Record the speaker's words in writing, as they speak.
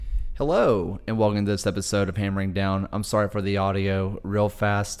Hello, and welcome to this episode of Hammering Down. I'm sorry for the audio real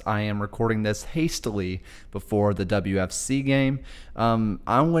fast. I am recording this hastily before the WFC game. I'm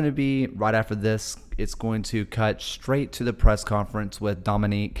going to be, right after this, it's going to cut straight to the press conference with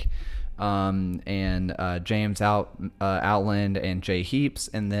Dominique and James Outland and Jay Heaps,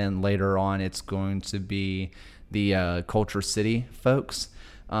 and then later on it's going to be the Culture City folks.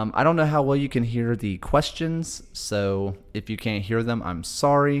 I don't know how well you can hear the questions, so if you can't hear them, I'm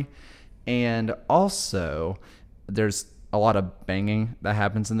sorry. And also, there's a lot of banging that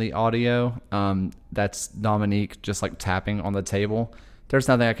happens in the audio. That's Dominique just like tapping on the table. There's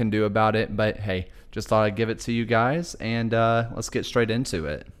nothing I can do about it, but hey, just thought I'd give it to you guys, and let's get straight into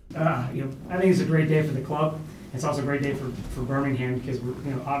it. I think it's a great day for the club. It's also a great day for Birmingham because we're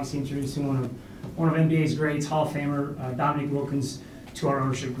obviously introducing one of NBA's greats, Hall of Famer Dominique Wilkins, to our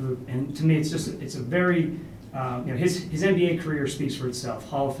ownership group. And to me, it's a very his NBA career speaks for itself.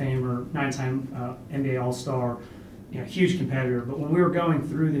 Hall of Famer, 9-time NBA All-Star, huge competitor. But when we were going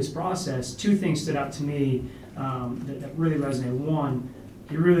through this process, two things stood out to me that really resonated. One,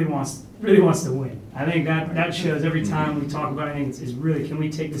 he really wants to win. I think that shows every time we talk about anything. Is really, can we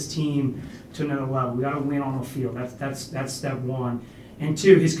take this team to another level? We got to win on the field. That's step one. And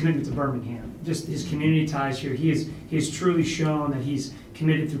two, his commitment to Birmingham, just his community ties here. He has truly shown that he's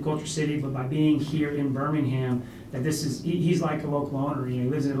committed through Culture City, but by being here in Birmingham, that he's like a local owner. He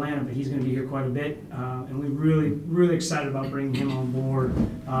lives in Atlanta, but he's going to be here quite a bit, and we're really excited about bringing him on board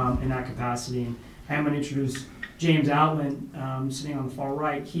in that capacity. And I'm going to introduce James Outland, sitting on the far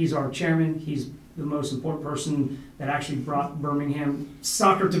right. He's our chairman. He's the most important person that actually brought Birmingham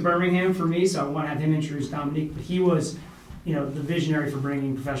soccer to Birmingham for me. So I want to have him introduce Dominique, but he was the visionary for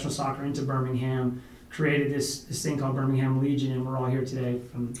bringing professional soccer into Birmingham, created this thing called Birmingham Legion, and we're all here today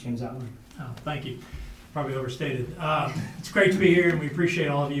from James Outland. Oh, thank you. Probably overstated. It's great to be here, and we appreciate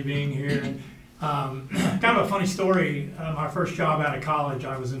all of you being here. Kind of a funny story. My first job out of college,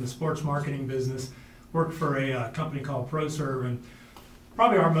 I was in the sports marketing business, worked for a company called ProServe, and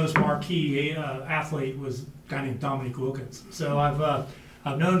probably our most marquee athlete was a guy named Dominique Wilkins. So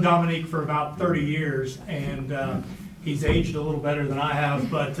I've known Dominique for about 30 years, and he's aged a little better than I have,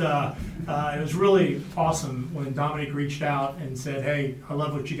 but it was really awesome when Dominique reached out and said, hey, I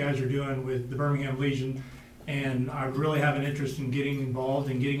love what you guys are doing with the Birmingham Legion, and I really have an interest in getting involved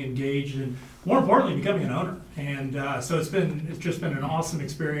and getting engaged, and more importantly, becoming an owner. And so it's just been an awesome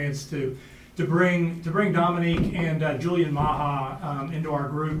experience to bring Dominique and Julian Maha into our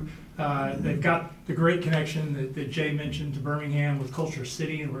group. They've got the great connection that Jay mentioned to Birmingham with Culture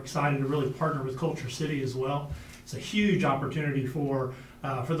City, and we're excited to really partner with Culture City as well. It's a huge opportunity for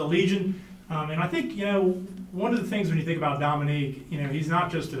the Legion, and I think one of the things when you think about Dominique, he's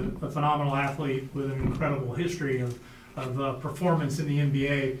not just a phenomenal athlete with an incredible history of performance in the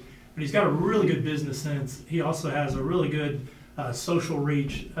NBA, but he's got a really good business sense. He also has a really good social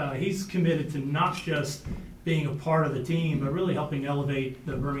reach. He's committed to not just being a part of the team, but really helping elevate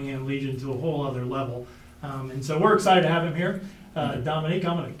the Birmingham Legion to a whole other level. And so we're excited to have him here. Dominique,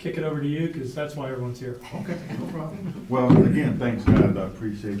 I'm going to kick it over to you because that's why everyone's here. Okay, no problem. Well, again, thanks, guys. I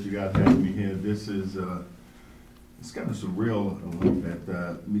appreciate you guys having me here. This is it's kind of surreal a little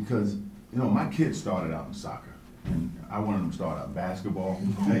bit because my kids started out in soccer, and I wanted them to start out basketball.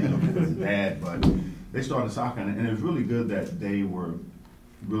 Because of dad, but they started soccer, and it was really good that they were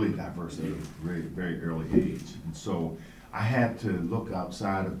really diverse at a very, very early age, and so I had to look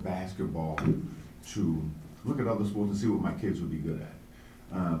outside of basketball to look at other sports and see what my kids would be good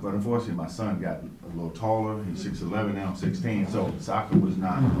at. But unfortunately, my son got a little taller. He's 6'11", now I'm 16, so soccer was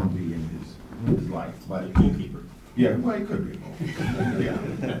not going to be in his life. But Goalkeeper. Yeah, well, he could be a goalkeeper.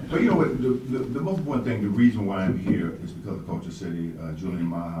 Yeah. But what, the most important thing, the reason why I'm here is because of Culture City. Julian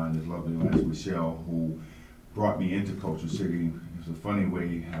Maha and his lovely wife, Michelle, who brought me into Culture City. It's a funny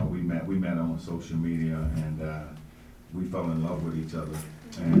way how we met. We met on social media, and we fell in love with each other.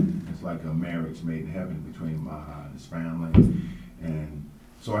 And it's like a marriage made in heaven between Maha and his family. And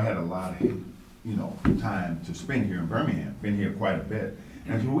so I had a lot of, time to spend here in Birmingham. Been here quite a bit.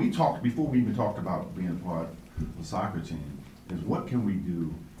 And so we talked, before we even talked about being a part of the soccer team, is what can we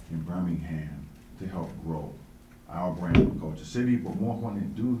do in Birmingham to help grow our brand of Culture City, but more importantly,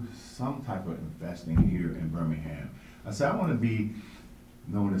 do some type of investing here in Birmingham. I said, I want to be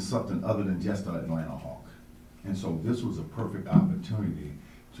known as something other than just an Atlanta Hawk. And so this was a perfect opportunity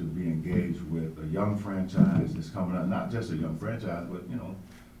to be engaged with a young franchise that's coming up, not just a young franchise, but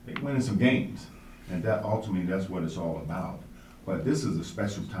they're winning some games. And that ultimately, that's what it's all about. But this is a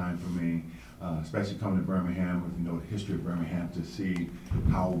special time for me, especially coming to Birmingham with the history of Birmingham, to see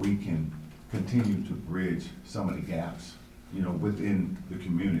how we can continue to bridge some of the gaps, within the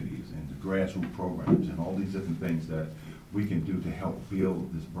communities. grassroots programs and all these different things that we can do to help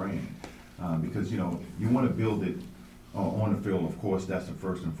build this brand. Because, you know, you want to build it on the field, of course, that's the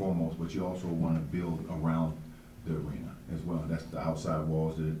first and foremost, but you also want to build around the arena as well. That's the outside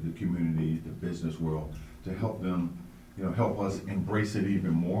walls, the community, the business world, to help them, you know, help us embrace it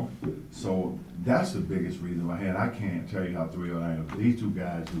even more. So that's the biggest reason why. And I can't tell you how thrilled I am. These two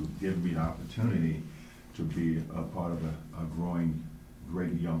guys who give me the opportunity to be a part of a growing,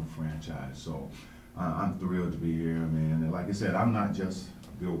 great young franchise. So I'm thrilled to be here, man. And like I said, I'm not just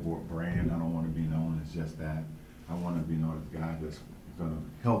a billboard brand. I don't want to be known as just that. I want to be known as a guy that's going to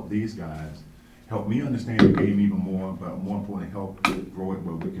help these guys, help me understand the game even more, but more importantly, help grow it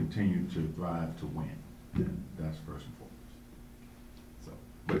where we continue to thrive to win. And that's first and foremost. So,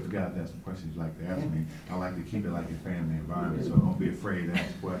 but if you guys have some questions you'd like to ask me, I like to keep it like a family environment, so don't be afraid to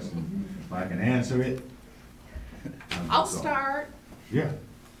ask questions. If I can answer it, I'll start. Yeah.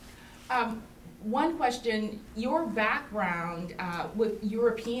 One question, your background with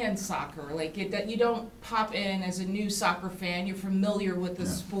European soccer, that you don't pop in as a new soccer fan, you're familiar with the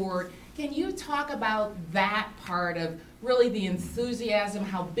sport. Can you talk about that part of really the enthusiasm,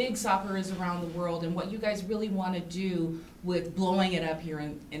 how big soccer is around the world, and what you guys really want to do with blowing it up here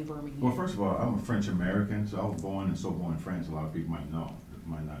in Birmingham? Well, first of all, I'm a French American, so I was born and so born in France. A lot of people might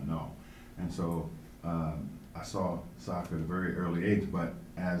not know. And so I saw soccer at a very early age, but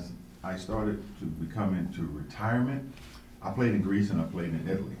as I started to become into retirement, I played in Greece and I played in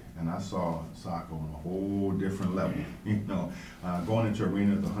Italy, and I saw soccer on a whole different level. You know, going into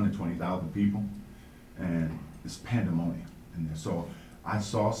arena with 120,000 people, and it's pandemonium in there. So I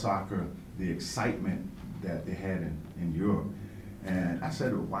saw soccer, the excitement that they had in Europe, and I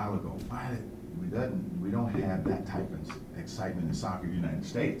said a while ago, why we don't have that type of excitement in soccer in the United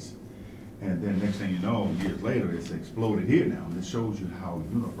States? And then next thing you know, years later, it's exploded here now. And it shows you how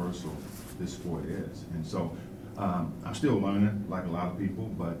universal this sport is. And so I'm still learning, like a lot of people,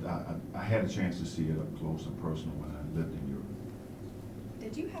 but I had a chance to see it up close and personal when I lived in Europe.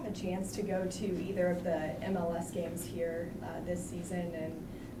 Did you have a chance to go to either of the MLS games here this season? And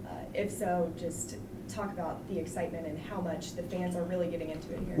if so, just talk about the excitement and how much the fans are really getting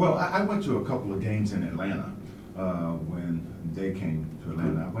into it here. Well, I went to a couple of games in Atlanta when they came to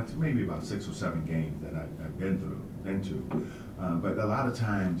Atlanta. I went to maybe about 6 or 7 games that I've been to. But a lot of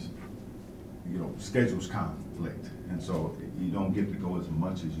times, you know, schedules conflict, and so you don't get to go as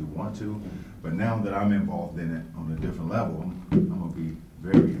much as you want to. But now that I'm involved in it on a different level, I'm going to be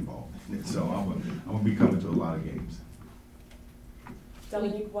very involved in it. So I'm going to be coming to a lot of games.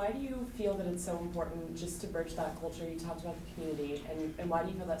 Dominique, why do you feel that it's so important just to bridge that culture? You talked about the community, and why do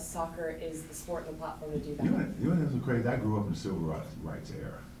you feel that soccer is the sport and the platform to do that? You know what's crazy? I grew up in the civil rights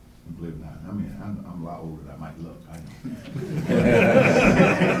era. Believe it or not. I mean, I'm a lot older than I might look. I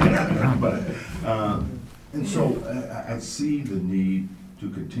know. But and so I see the need to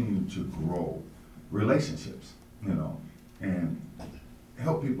continue to grow relationships, you know, and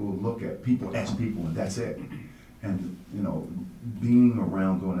help people look at people as people, and that's it. And, you know, being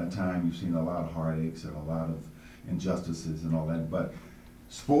around during that time, you've seen a lot of heartaches and a lot of injustices and all that. But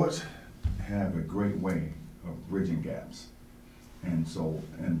sports have a great way of bridging gaps. And so,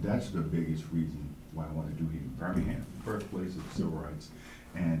 and that's the biggest reason why I want to do here in Birmingham. First place is civil rights,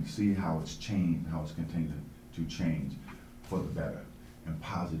 and see how it's changed, how it's continuing to change for the better, and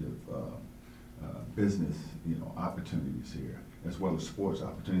positive business, you know, opportunities here, as well as sports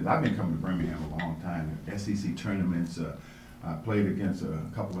opportunities. I've been coming to Birmingham a long time. SEC tournaments, I played against a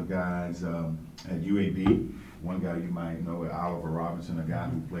couple of guys at UAB. One guy you might know, Oliver Robinson, a guy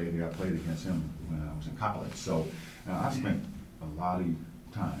who played here. I played against him when I was in college. So I spent a lot of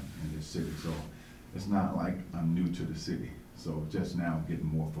time in this city. So it's not like I'm new to the city. So just now getting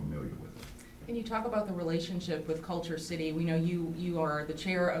more familiar with it. Can you talk about the relationship with Culture City? We know you are the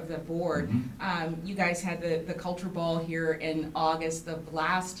chair of the board. Mm-hmm. You guys had the Culture Ball here in August of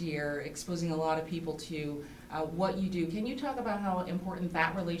last year, exposing a lot of people to what you do. Can you talk about how important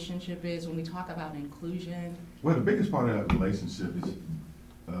that relationship is when we talk about inclusion? Well, the biggest part of that relationship is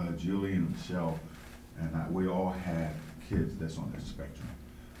Julie and Michelle and I, we all have kids that's on that spectrum,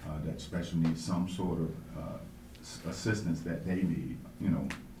 that special needs some sort of assistance that they need, you know,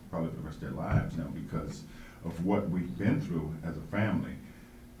 probably the rest of their lives now because of what we've been through as a family.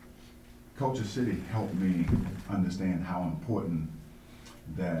 Culture City helped me understand how important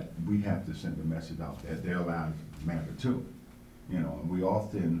that we have to send a message out that their lives matter too. You know, and we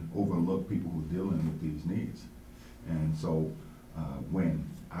often overlook people who are dealing with these needs. And so when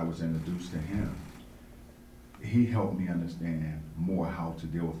I was introduced to him, he helped me understand more how to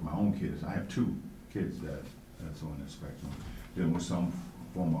deal with my own kids. I have 2 kids that's on the spectrum, dealing with some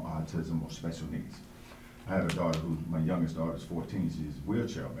form of autism or special needs. I have a daughter my youngest daughter is 14, she's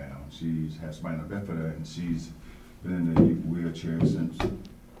wheelchair bound. She has spinal bifida and she's been in the wheelchair since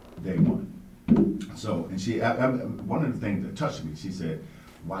day one. So, and one of the things that touched me, she said,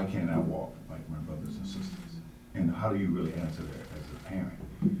 why can't I walk like my brothers and sisters? And how do you really answer that as a parent?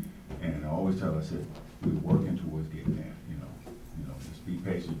 And I always tell her, I said, we're working towards getting there, just be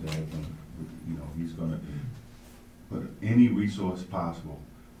patient, Dad, he's gonna put any resource possible,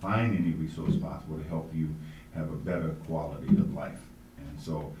 find any resource possible to help you have a better quality of life. And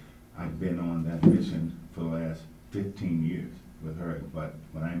so I've been on that mission for the last 15 years with her, but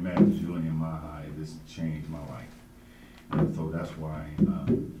when I met Julie in my high, this changed my life. And so that's why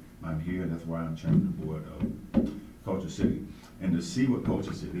I'm here, that's why I'm chairman of the board of Culture City. And to see what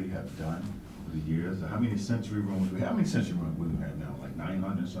Culture City have done over the years, how many sensory rooms we have, how many sensory rooms we have now, like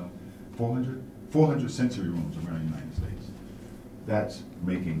 900 something, 400? 400 sensory rooms around the United States. That's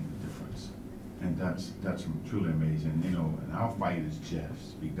making a difference. And that's truly amazing, and our fight is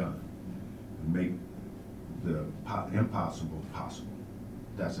just begun. To make the impossible possible.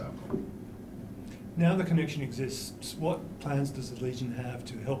 That's our goal. Now the connection exists, what plans does the Legion have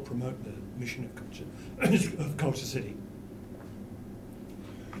to help promote the mission of Culture City?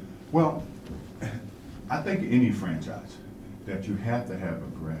 Well, I think any franchise that you have to have a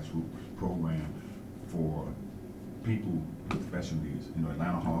grassroots program for people with special needs.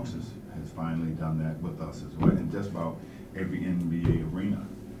 Atlanta Hawks has finally done that with us as well, and just about every NBA arena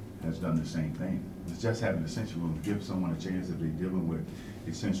has done the same thing. It's just having a sensory room to give someone a chance if they're dealing with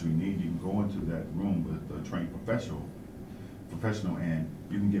a sensory need. You can go into that room with a trained professional, and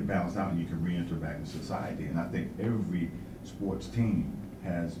you can get balanced out and you can re-enter back in society. And I think every sports team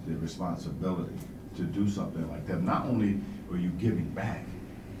has the responsibility to do something like that. Not only are you giving back,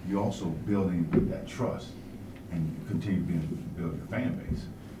 you're also building that trust and you continue to build your fan base.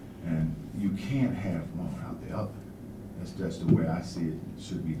 And you can't have one without the other. That's just the way I see it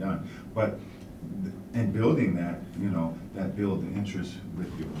should be done. But in building that, that builds the interest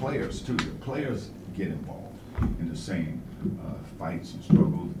with your players too. Your players get involved in the same fights and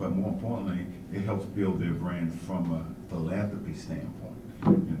struggles, but more importantly, it helps build their brand from a philanthropy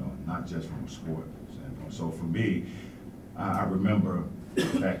standpoint, not just from a sport standpoint. So for me, I remember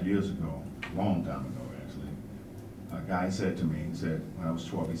back years ago, a long time ago actually, a guy said to me, he said, when I was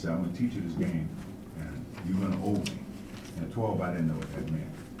 12, he said, I'm gonna teach you this game and you're gonna owe me. And at 12, I didn't know what that meant.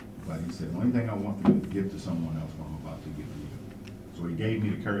 But he said, the only thing I want you to give to someone else what I'm about to give to you. So he gave me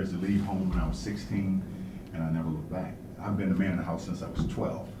the courage to leave home when I was 16, and I never looked back. I've been the man in the house since I was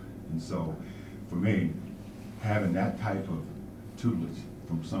 12. And so for me, having that type of tutelage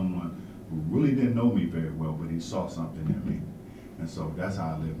from someone who really didn't know me very well, but he saw something in me. And so that's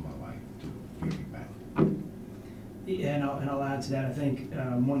how I live my life, to give back. Yeah, and I'll add to that. I think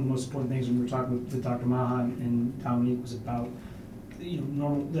one of the most important things when we were talking with Dr. Mahan and Dominique was about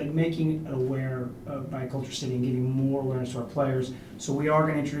making it aware by Culture City and giving more awareness to our players. So we are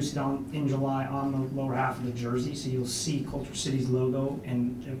going to introduce it in July on the lower half of the jersey. So you'll see Culture City's logo,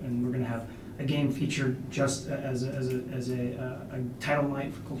 and we're going to have a game featured just as a title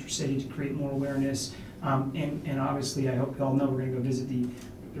night for Culture City to create more awareness. And obviously, I hope you all know we're going to go visit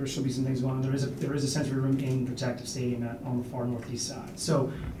there should be some things going on. There is a sensory room in Protective Stadium on the far northeast side.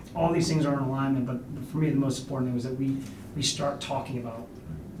 So all these things are in alignment, but for me the most important thing was that we start talking about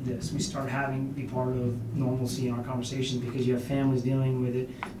this. We start be part of normalcy in our conversations, because you have families dealing with it.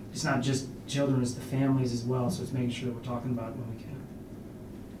 It's not just children, it's the families as well. So it's making sure that we're talking about it when we can.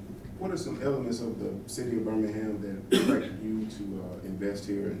 What are some elements of the city of Birmingham that attract you to invest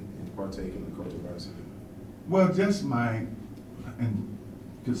here and partake in the culture of our city? Well, just my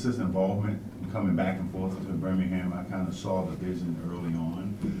consistent involvement in coming back and forth to Birmingham. I kind of saw the vision early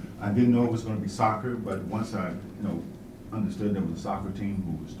on. I didn't know it was going to be soccer, but once I understood there was a soccer team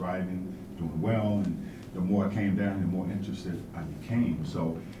who was thriving, doing well, and the more I came down, the more interested I became.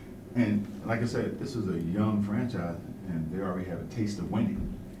 So, and like I said, this is a young franchise, and they already have a taste of winning.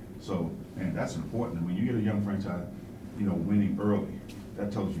 So, and that's important. When you get a young franchise, winning early,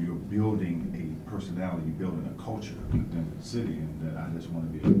 that tells you you're building a personality, you're building a culture within the city, and that I just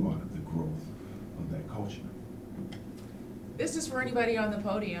want to be a part of the growth of that culture. This is for anybody on the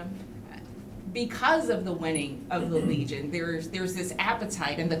podium. Because of the winning of the Legion, there's this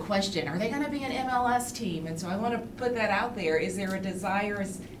appetite and the question, are they going to be an MLS team? And so I want to put that out there. Is there a desire,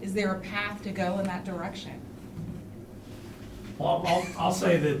 is there a path to go in that direction? Well, I'll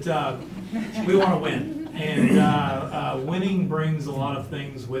say that we want to win. And winning brings a lot of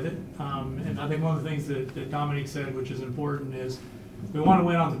things with it. And I think one of the things that Dominique said, which is important, is we want to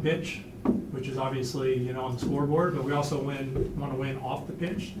win on the pitch, which is obviously, on the scoreboard, but we also want to win off the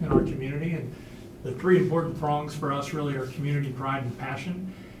pitch in our community. And the three important prongs for us really are community pride and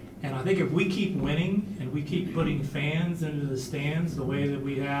passion. And I think if we keep winning and we keep putting fans into the stands the way that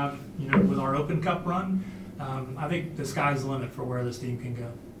we have, with our Open Cup run, I think the sky's the limit for where this team can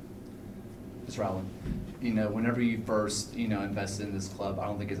go. Mr. Allen, whenever you first, invested in this club, I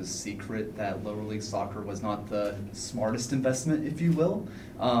don't think it's a secret that lower league soccer was not the smartest investment, if you will.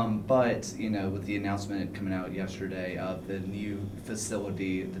 But, with the announcement coming out yesterday of the new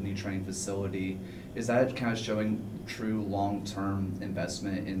facility, the new training facility, is that kind of showing true long-term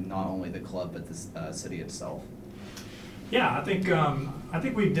investment in not only the club but the city itself? Yeah, I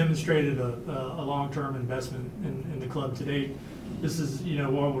think we've demonstrated a long-term investment in the club to date. This is,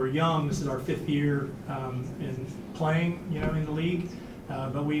 while we're young, this is our 5th year in playing, in the league.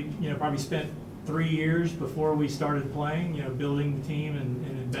 But we, probably spent 3 years before we started playing, building the team and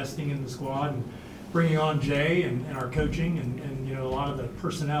investing in the squad and bringing on Jay and our coaching and a lot of the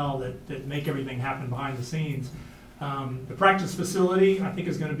personnel that make everything happen behind the scenes. The practice facility, I think,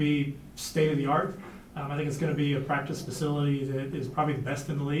 is going to be state-of-the-art. I think it's going to be a practice facility that is probably the best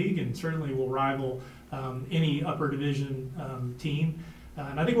in the league and certainly will rival any upper division team.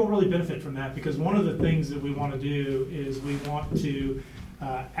 And I think we'll really benefit from that because one of the things that we want to do is we want to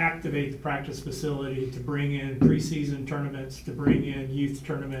activate the practice facility to bring in preseason tournaments, to bring in youth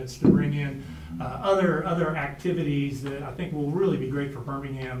tournaments, to bring in other activities that I think will really be great for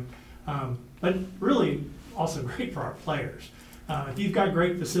Birmingham, but really also great for our players. If you've got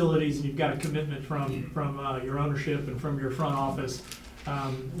great facilities and you've got a commitment from your ownership and from your front office,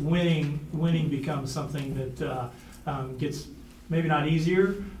 winning becomes something that gets maybe not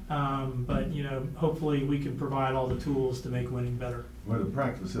easier, but hopefully we can provide all the tools to make winning better. Well, the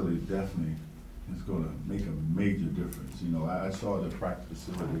practice facility definitely is going to make a major difference. I saw the practice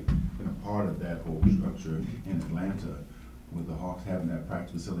facility in a part of that whole structure in Atlanta, with the Hawks having that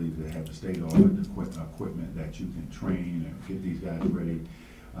practice facility that have the state-of-the-art equipment that you can train and get these guys ready.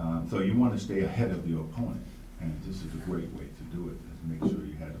 So you want to stay ahead of your opponent, and this is a great way to do it. To make sure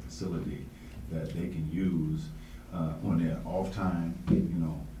you have a facility that they can use on their off time,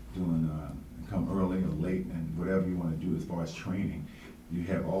 doing come early or late, and whatever you want to do as far as training. You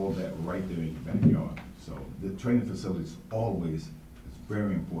have all of that right there in your backyard. So the training facility is always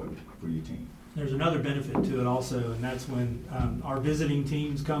very important for your team. There's another benefit to it also, and that's when our visiting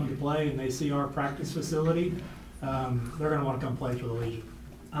teams come to play and they see our practice facility, they're going to want to come play for the Legion.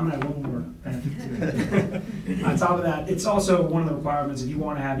 I'm going to have one more benefit to it. On top of that, it's also one of the requirements if you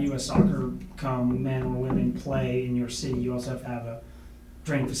want to have U.S. soccer come, men or women, play in your city, you also have to have a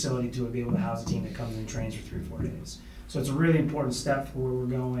training facility to be able to house a team that comes and trains for 3 or 4 days. So it's a really important step for where we're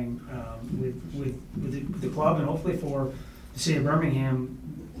going with the club, and hopefully for the city of Birmingham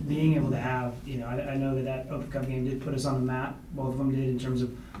being able to have, I know that Open Cup game did put us on the map, both of them did, in terms of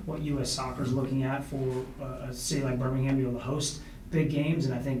what U.S. soccer is looking at for a city like Birmingham to be able to host big games,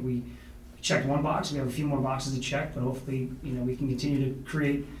 and I think we checked one box. We have a few more boxes to check, but hopefully, we can continue to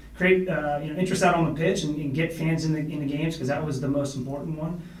create interest out on the pitch and get fans in the games, because that was the most important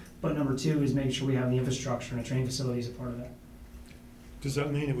one. But number 2 is making sure we have the infrastructure and a training facility as a part of that. Does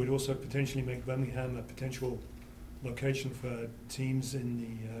that mean it would also potentially make Birmingham a potential location for teams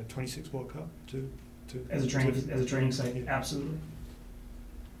in the 26 World Cup as a training site? Yeah. Absolutely.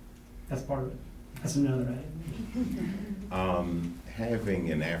 That's part of it. That's another.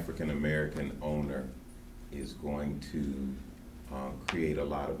 Having an African American owner is going to create a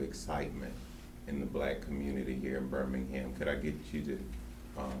lot of excitement in the black community here in Birmingham. Could I get you to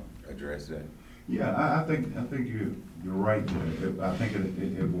address that? Yeah, I think you're right there. I think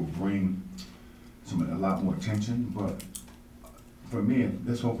it will bring a lot more attention, but for me,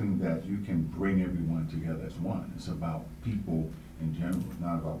 it's hoping that you can bring everyone together as one. It's about people in general. It's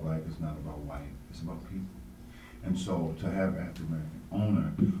not about black, it's not about white, it's about people. And so to have an African American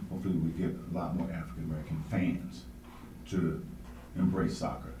owner, hopefully we get a lot more African American fans to embrace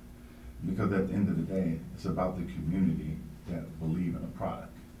soccer. Because at the end of the day, it's about the community that believe in a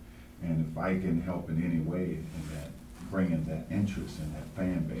product. And if I can help in any way in that, bringing that interest and that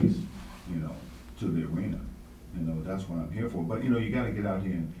fan base, to the arena, that's what I'm here for. But you got to get out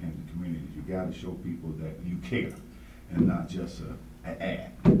here in the communities. You got to show people that you care, and not just an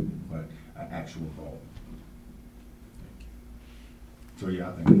ad, but an actual goal. So yeah,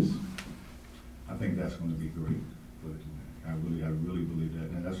 I think that's going to be great for the community. I really believe that,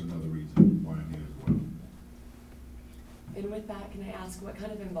 and that's another reason why I'm here as well. And with that, can I ask, what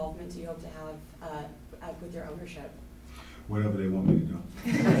kind of involvement do you hope to have with your ownership? Whatever they want me to do.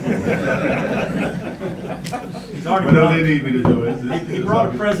 He's already Whatever brought, they need me to do it. he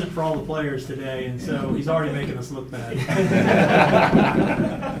brought a present for all the players today, and so he's already making us look bad.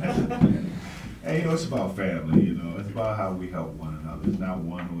 Hey, it's about family, it's about how we help one another. It's not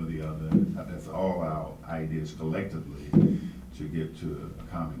one or the other. That's all our ideas collectively to get to a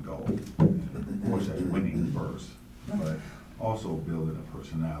common goal. And of course, that's winning first, but also building a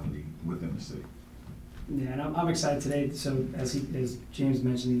personality within the city. Yeah, and I'm excited today. So as James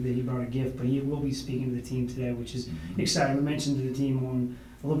mentioned, that he brought a gift, but he will be speaking to the team today, which is exciting. We mentioned to the team on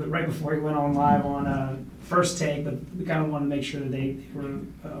a little bit right before he went on live on First Take, but we kind of wanted to make sure that they were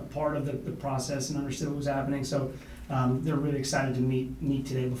part of the process and understood what was happening. So they're really excited to meet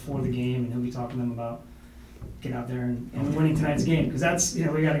today before the game, and he'll be talking to them about get out there and winning tonight's game, because that's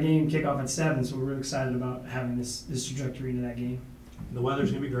we got a game kickoff at 7, so we're really excited about having this trajectory into that game. The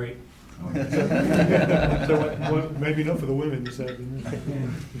weather's gonna be great. So what, maybe not for the women this afternoon.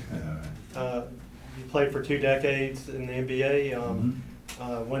 You played for 2 decades in the NBA.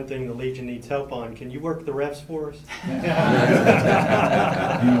 One thing the Legion needs help on, can you work the refs for us? You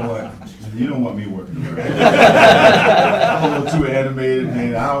know what? You don't want me working the refs. I'm a little too animated,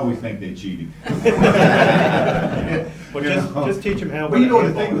 man. I always think they're cheating. Well, just teach them how. But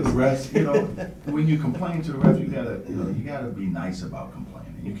the thing with the refs, when you complain to the refs, you gotta be nice about complaining.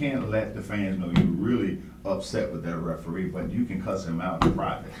 You can't let the fans know you're really upset with that referee, but you can cuss him out in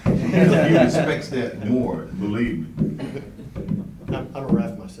private. He respects that more, believe me. I'm a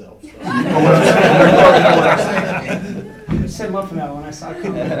ref myself. So. You know what I'm saying? I set him up for that when I saw it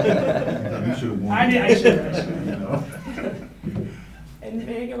coming. You should have won. I should. And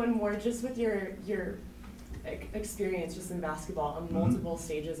maybe one more, just with your experience just in basketball on multiple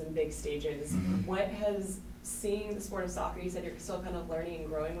stages and big stages, what has seeing the sport of soccer, you said you're still kind of learning and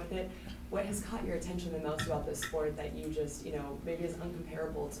growing with it, what has caught your attention the most about this sport that you just, maybe is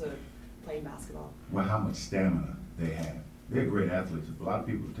uncomparable to playing basketball? Well, how much stamina they have. They're great athletes. A lot of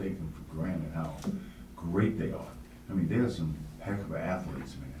people take them for granted how great they are. I mean, they're some heck of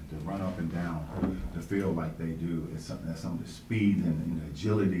athletes, man. To run up and down the field like they do, some of the speed and the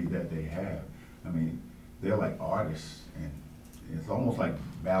agility that they have. I mean, they're like artists, and it's almost like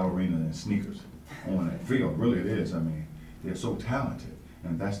ballerina and sneakers on that field. Really, it is. I mean, they're so talented,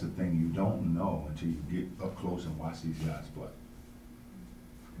 and that's the thing you don't know until you get up close and watch these guys play.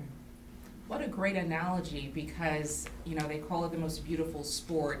 What a great analogy, because they call it the most beautiful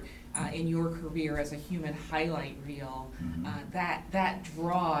sport in your career as a human highlight reel. That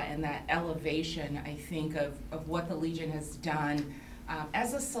draw and that elevation, I think, of what the Legion has done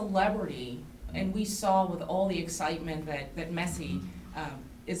as a celebrity, and we saw with all the excitement that Messi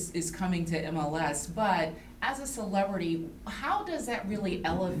is coming to MLS, but as a celebrity, how does that really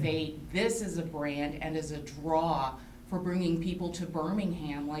elevate this as a brand and as a draw for bringing people to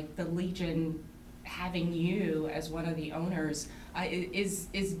Birmingham? Like the Legion having you as one of the owners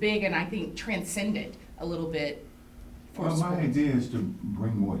is big, and I think transcended a little bit for Well, sport. my idea is to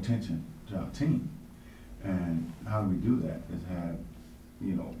bring more attention to our team. And how do we do that? Is have,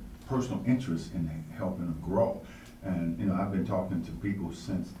 personal interest in helping them grow. And, I've been talking to people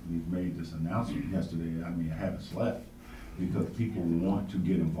since we've made this announcement yesterday. I mean, I haven't slept because people want to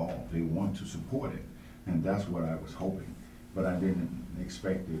get involved. They want to support it. And that's what I was hoping. But I didn't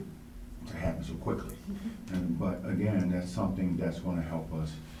expect it to happen so quickly. But again, that's something that's going to help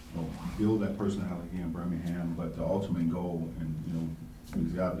us build that personality here in Birmingham. But the ultimate goal, and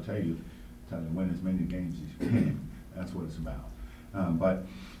these guys will tell you to win as many games as you can. That's what it's about. But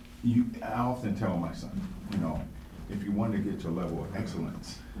I often tell my son, if you want to get to a level of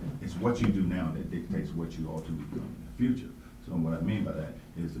excellence, it's what you do now that dictates what you ought to become in the future. So what I mean by that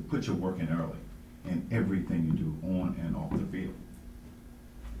is to put your work in early in everything you do on and off the field.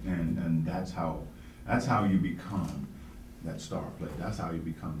 And that's how you become that star player. That's how you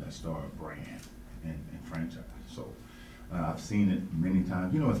become that star brand and franchise. So I've seen it many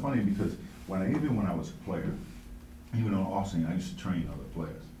times. It's funny because even when I was a player, even on off scene, I used to train other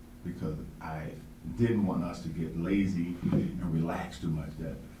players because I didn't want us to get lazy and relax too much.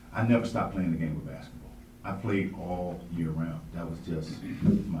 That I never stopped playing the game of basketball. I played all year round. That was just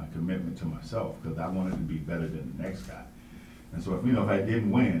my commitment to myself because I wanted to be better than the next guy. And so if I didn't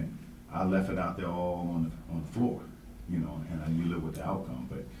win, I left it out there all on the floor, and I knew live with the outcome.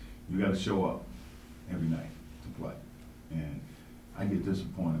 But you got to show up every night to play. And I get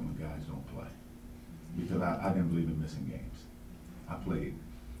disappointed when guys don't play because I didn't believe in missing games. I played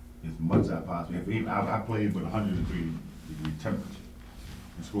as much as I possibly. I played with 103-degree temperature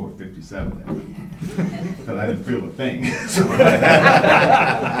and scored 57 that week because I didn't feel a thing.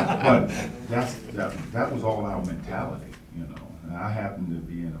 But that was all our mentality. you know. And I happen to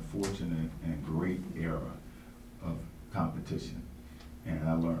be in a fortunate and great era of competition, and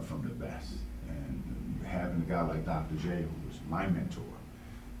I learned from the best. And having a guy like Dr. J, who was my mentor,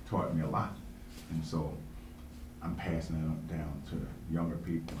 taught me a lot. And so I'm passing it down to younger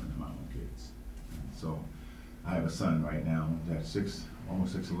people and my own kids. And so I have a son right now that's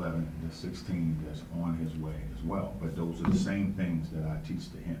almost 6'11", that's 16, that's on his way as well. But those are the same things that I teach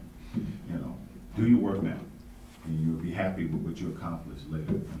to him. You know, do your work now, and you'll be happy with what you accomplish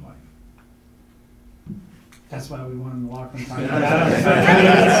later in life. That's why we want him to lock him time.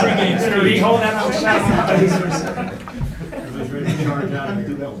 Yeah. We hold that on shot. Everybody's ready to charge out I of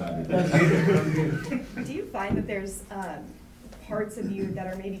do here. that one I did. Do you find that there's parts of you that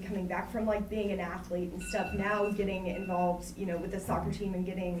are maybe coming back from like being an athlete and stuff now getting involved, you know, with the soccer team and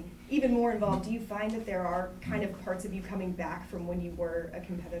getting even more involved? Do you find that there are kind of parts of you coming back from when you were a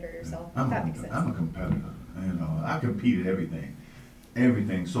competitor yourself? If that makes sense. I'm a competitor. You know, I compete at everything.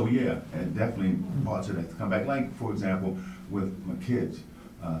 Everything. So yeah, and definitely parts of that to come back. Like, for example, with my kids,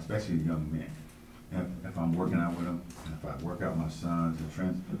 especially young men. If I'm working out with them, if I work out with my sons and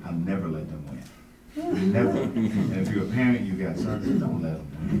friends, I never let them win. Never. And if you're a parent, you got sons, don't let them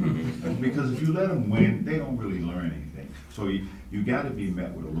win. Because if you let them win, they don't really learn anything. So you got to be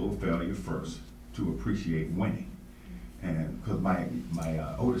met with a little failure first to appreciate winning. And because my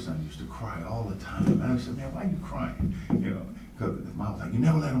older son used to cry all the time. And I said, man, why are you crying? You know, because mom was like, you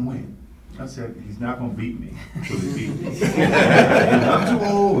never let him win. I said, he's not going to beat me until he beats me. I'm too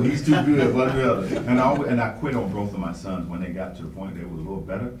old, he's too good, one or the other. And I quit on both of my sons when they got to the point they were a little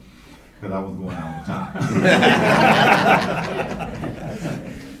better, because I was going out on time.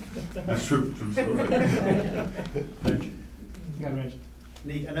 That's true story.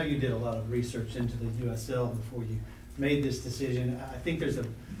 Nick, I know you did a lot of research into the USL before you made this decision. I think there's a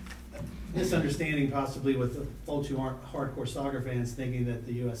misunderstanding possibly with the folks who aren't hardcore soccer fans thinking that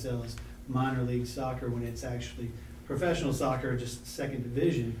the USL is minor league soccer when it's actually professional soccer, just second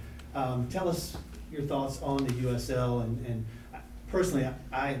division. Tell us your thoughts on the USL, and personally,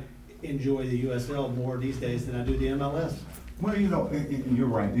 I enjoy the USL more these days than I do the MLS. Well, you know, and you're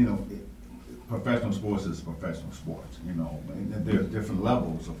right, you know, professional sports is professional sports, you know, and there's different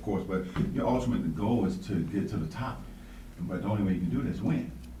levels, of course, but your ultimate goal is to get to the top. But the only way you can do that is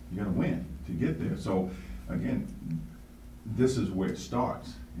win. You gotta win to get there. So, again, this is where it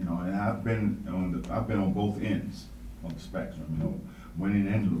starts, you know, and I've been on both ends of the spectrum, you know, winning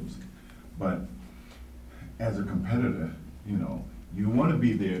and losing. But as a competitor, you know, you want to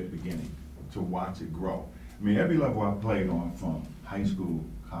be there at the beginning to watch it grow. I mean, every level I played on, from high school,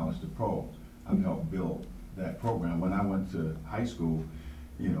 college to pro, I've helped build that program. When I went to high school,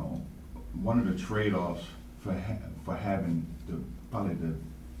 you know, one of the trade-offs for having probably the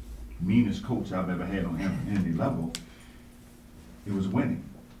meanest coach I've ever had on any level, it was winning.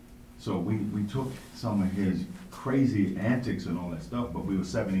 So we took some of his crazy antics and all that stuff, but we were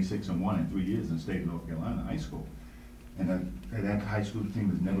 76-1 in 3 years in the state of North Carolina high school. And that high school team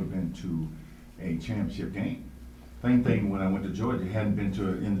has never been to a championship game. Same thing when I went to Georgia, hadn't been to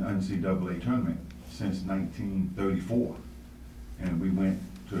an NCAA tournament since 1934. And we went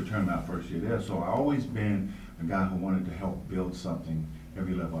to a tournament our first year there. So I've always been a guy who wanted to help build something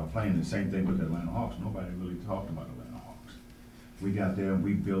every level I played. And the same thing with the Atlanta Hawks. Nobody really talked about Atlanta Hawks. We got there and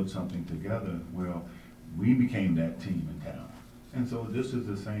we built something together. Well, we became that team in town. And so this is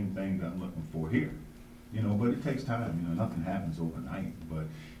the same thing that I'm looking for here. You know, but it takes time. You know, nothing happens overnight. But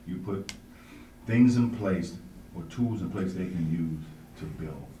you put things in place or tools in place they can use to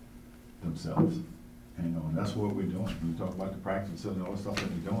build themselves. And, you know, and that's what we're doing. We talk about the practice facility, all the stuff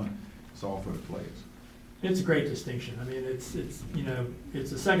that we're doing. It's all for the players. It's a great distinction. I mean, it's you know,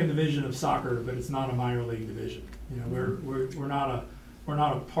 it's a second division of soccer, but it's not a minor league division. You know, we're not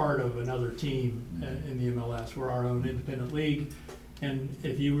a part of another team in the MLS. We're our own independent league. And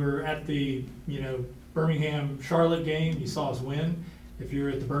if you were at the, you know, Birmingham Charlotte game, you saw us win. If you were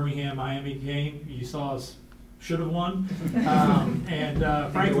at the Birmingham Miami game, you saw us should have won.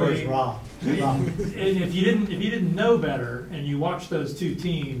 Frankly, and if you didn't know better and you watched those two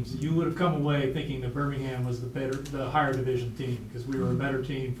teams, you would have come away thinking that Birmingham was the higher division team, because we were a better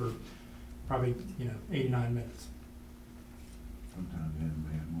team for probably, you know, 89 minutes. Sometimes you have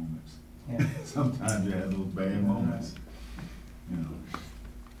bad moments. Yeah. Sometimes you have those bad moments. You know.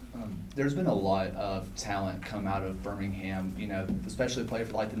 There's been a lot of talent come out of Birmingham, you know, especially play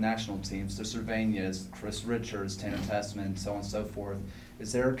for like the national teams, the Cervanias, Chris Richards, Tanner Tessman, so on and so forth.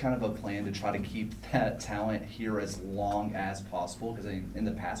 Is there kind of a plan to try to keep that talent here as long as possible? Because in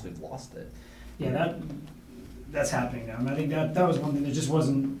the past we've lost it. Yeah, that's happening now. And I think that was one thing.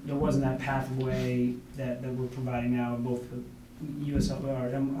 There wasn't that pathway that we're providing now in both the USL,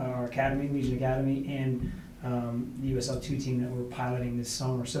 our academy, Legion Academy, and the USL2 team that we're piloting this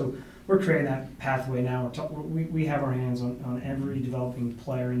summer. So we're creating that pathway now. We have our hands on every developing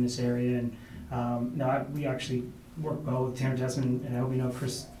player in this area, and we actually work well with Taryn Tessman, and I hope you know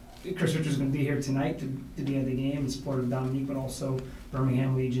Chris Richards is going to be here tonight to be at the game in support of Dominique, but also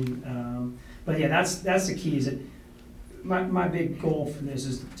Birmingham Legion. But yeah, that's the key. Is that my big goal for this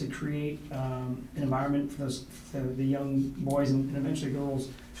is to create an environment for the young boys and eventually girls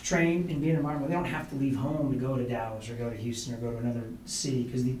to train and be in an environment where they don't have to leave home to go to Dallas or go to Houston or go to another city,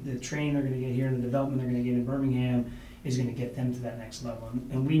 because the training they're going to get here and the development they're going to get in Birmingham is going to get them to that next level.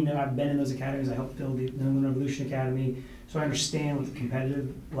 And we know, I've been in those academies. I helped build the New England Revolution Academy, so I understand what the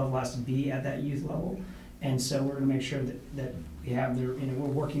competitive level has to be at that youth level. And so we're going to make sure that we have their, we're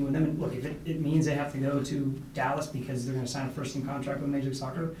working with them. And look, if it means they have to go to Dallas because they're going to sign a first team contract with Major League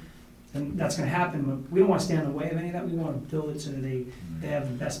Soccer, then that's going to happen. But we don't want to stand in the way of any of that. We want to build it so that they have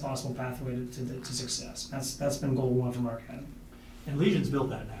the best possible pathway to success. That's been goal one from our academy. And Legion's built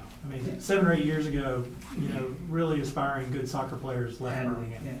that now. I mean, 7 or 8 years ago, really aspiring good soccer players left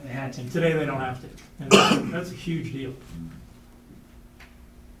Birmingham. Yeah, they had to. And today they don't have to. And that's a huge deal.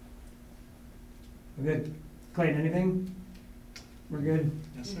 We're good. Clayton, anything? We're good?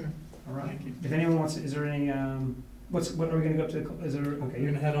 Yes, sir. All right. Thank you. If anyone wants, is there any, what are we going to go up to? Is there, okay.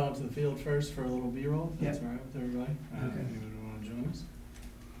 You're going to head on to the field first for a little B-roll, if that's Yep. all right with everybody. Okay. Anyone want to join us?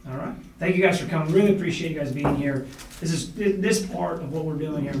 All right. Thank you guys for coming. Really appreciate you guys being here. This part of what we're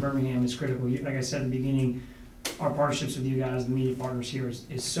doing here in Birmingham is critical. Like I said at the beginning, our partnerships with you guys, the media partners here,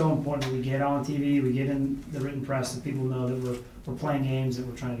 is so important that we get on TV, we get in the written press, that people know that we're playing games that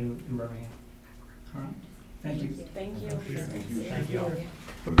we're trying to do in Birmingham. All right. Thank you. Thank you. Thank you. Thank you.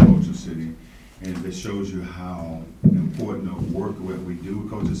 For Culture City, and this shows you how important of work what we do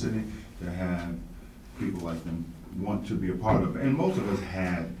with Culture City, to have people like them want to be a part of it. And most of us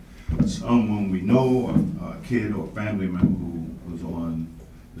had someone we know, a kid or a family member who was on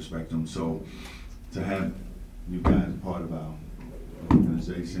the spectrum. So to have you guys part of our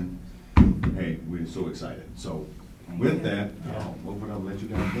organization, hey, we're so excited. So with that, I'll let you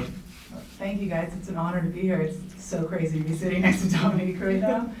guys go. Thank you guys, it's an honor to be here. It's so crazy to be sitting next to Dominique right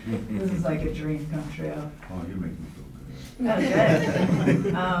now. This is like a dream come true. Oh, you're making me feel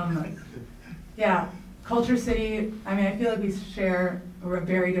good. Oh, good. Yeah, Culture City, I mean, I feel like we're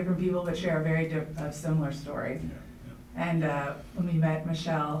very different people, but share a very similar story. And when we met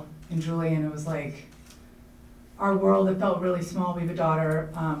Michelle and Julian, it was like our world, it felt really small. We have a daughter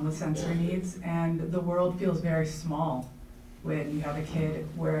with sensory needs, and the world feels very small when you have a kid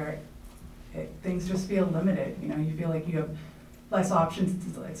where things just feel limited. You feel like you have less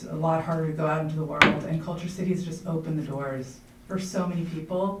options. It's a lot harder to go out into the world, and Culture City has just opened the doors for so many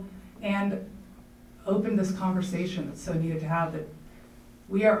people and opened this conversation that's so needed to have, that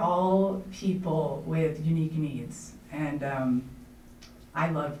we are all people with unique needs. And I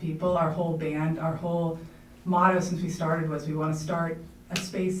love people. Our whole band, our whole motto since we started was we want to start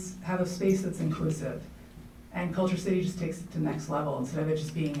have a space that's inclusive. And Culture City just takes it to the next level. Instead of it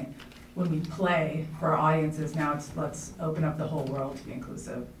just being when we play for our audiences, now it's let's open up the whole world to be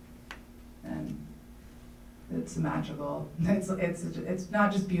inclusive. And it's magical. It's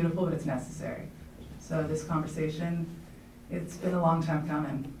not just beautiful, but it's necessary. So this conversation, it's been a long time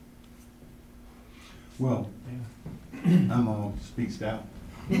coming. Well, I'm all speaks out.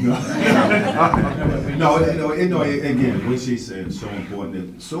 No, again, what she said is so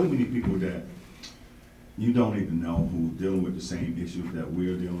important. There's so many people that you don't even know who are dealing with the same issues that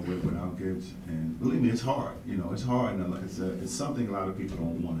we're dealing with our kids. And believe me, it's hard. It's hard, and it's something a lot of people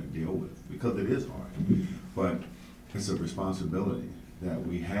don't want to deal with, because it is hard. But it's a responsibility that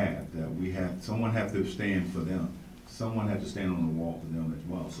we have, someone have to stand for them. Someone has to stand on the wall for them as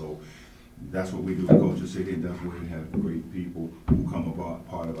well. So that's what we do at Culture City, and that's where we have great people who come about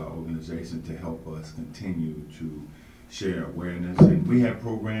part of our organization to help us continue to share awareness. And we have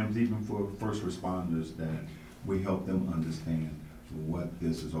programs even for first responders that we help them understand what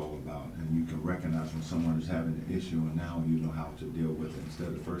this is all about. And you can recognize when someone is having an issue, and now you know how to deal with it. Instead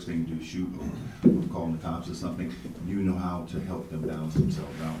of the first thing you do, shoot or calling the cops or something, you know how to help them balance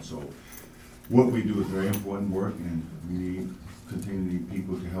themselves out. So what we do is very important work, and we continue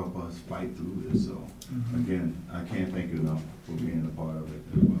people to help us fight through this. So again, I can't thank you enough for being a part of it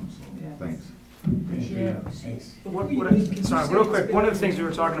as well. So thanks. Appreciate it. Thanks. Sorry, real quick. One of the things we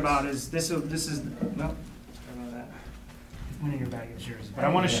were talking about is this is no. Sorry about that. One of your bag of jerseys, but I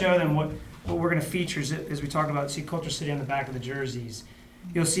want to show them what we're going to feature as we talk about. See Culture City on the back of the jerseys.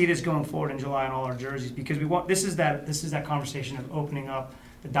 you'll see this going forward in July on all our jerseys, because we want, this is that conversation of opening up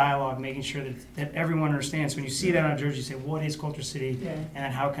the dialogue, making sure that everyone understands. When you see that on a jersey, you say, what is Culture City? Yeah. And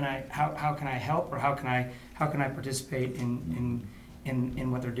then how can I help, or how can I participate in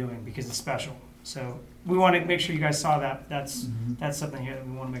what they're doing, because it's special. So we want to make sure you guys saw that. That's something here that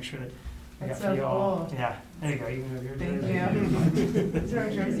we want to make sure that we got That's for so you all. cool. Yeah, there you go. You can have your Thank jersey. you. These are our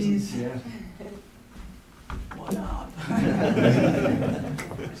jerseys. Yeah. What up?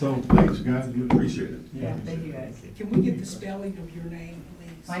 So, thanks, guys, we appreciate it. Yeah, thank you guys. Can we get the spelling of your name,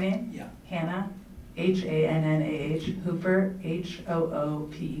 please? My name? Yeah. Hannah, Hannah, Hooper,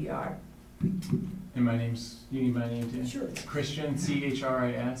 Hooper. And my name's, you need my name too? Sure. Christian, Christian,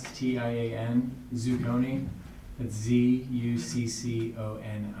 Zucconi. That's Zucconi.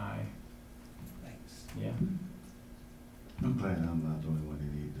 Thanks. Yeah. I'm glad I'm not the only one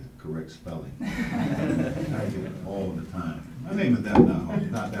that need the correct spelling. I get it all the time. My name is that now,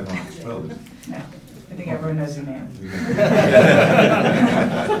 it's not that hard to spell it. No, I think everyone knows your name.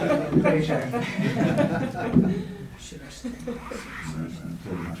 Pretty sure. Should I say? I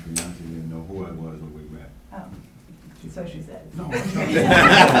told my fiance didn't know who I was when we met. Oh, so she said. No, so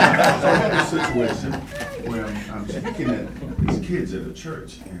I had a situation where I'm speaking at these kids at a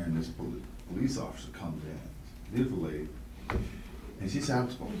church, and this police officer comes in, beautiful lady, and she said, I'm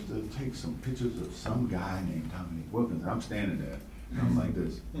supposed to take some pictures of some guy named Dominique Wilkins. And I'm standing there, and I'm like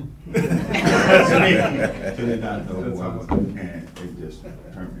this. So they did not know who I was, and it just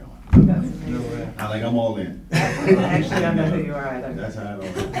turned me on. That's amazing. I'm all in. I actually don't know who you are either. That's how I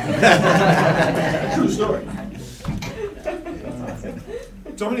don't. True story.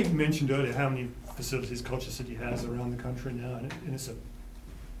 Dominique mentioned earlier how many facilities Culture City has around the country now, and it's a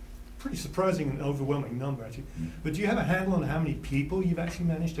pretty surprising and overwhelming number, actually. But do you have a handle on how many people you've actually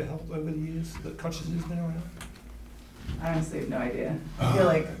managed to help over the years that Culture City's been around? I honestly have no idea. I feel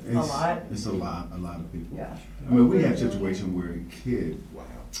like a lot. It's a lot of people. Yeah. I mean, we had a situation where a kid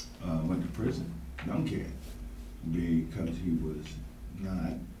went to prison, young kid, because he was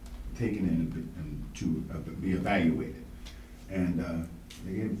not taken in to be evaluated. And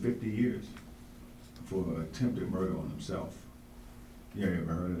they gave him 50 years for attempted murder on himself. Yeah, you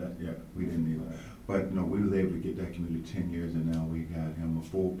ever heard of that? Yeah, we didn't either. But no, we were able to get that community 10 years, and now we got him a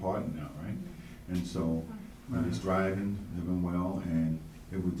full pardon now, right? And so he's thriving, living well, and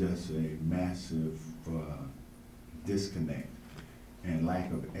it was just a massive disconnect and lack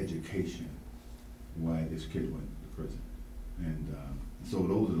of education why this kid went to prison. And so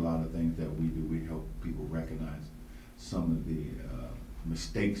those are a lot of things that we do. We help people recognize some of the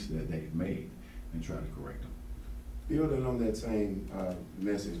mistakes that they've made and try to correct them. Building on that same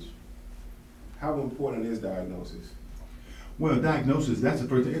message, how important is diagnosis? Well, diagnosis, that's the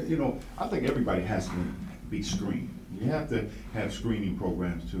first thing. You know, I think everybody has to be screened. You have to have screening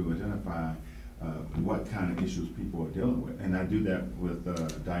programs to identify what kind of issues people are dealing with. And I do that with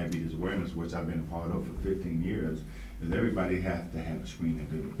diabetes awareness, which I've been a part of for 15 years, is everybody has to have a screening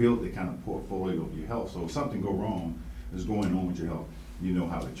to build the kind of portfolio of your health. So if something go wrong, is going on with your health, you know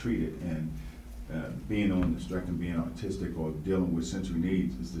how to treat it. And being on the spectrum, being autistic or dealing with sensory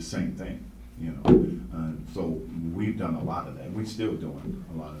needs is the same thing, you know. So we've done a lot of that. We're still doing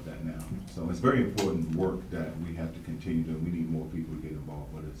a lot of that now. So it's very important work that we have to continue to. We need more people to get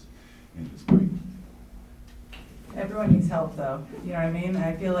involved with us in this fight. Everyone needs help, though. You know what I mean?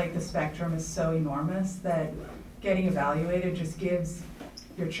 I feel like the spectrum is so enormous that getting evaluated just gives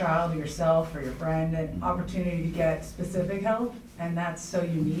your child or yourself or your friend an opportunity to get specific help, and that's so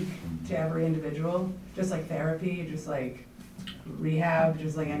unique to every individual, just like therapy, just like rehab,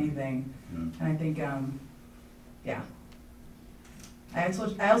 just like anything. And I think, yeah. I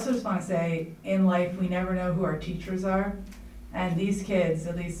also just want to say, in life, we never know who our teachers are, and these kids,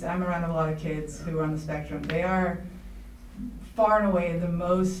 at least I'm around a lot of kids who are on the spectrum, they are far and away the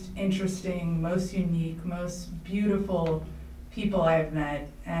most interesting, most unique, most beautiful people I've met,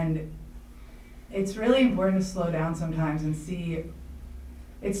 and it's really important to slow down sometimes and see.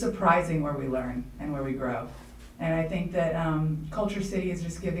 It's surprising where we learn and where we grow, and I think that Culture City is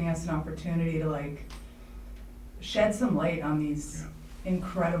just giving us an opportunity to like shed some light on these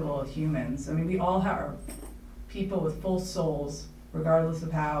incredible humans. I mean, we all are people with full souls, regardless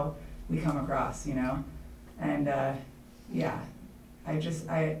of how we come across, you know, and yeah,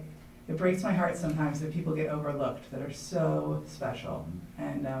 it breaks my heart sometimes that people get overlooked that are so special,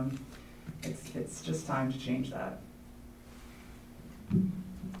 and it's just time to change that.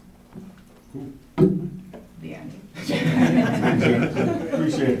 Cool. The end.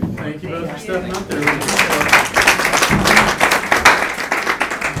 Appreciate it. Thank you both for stepping up there.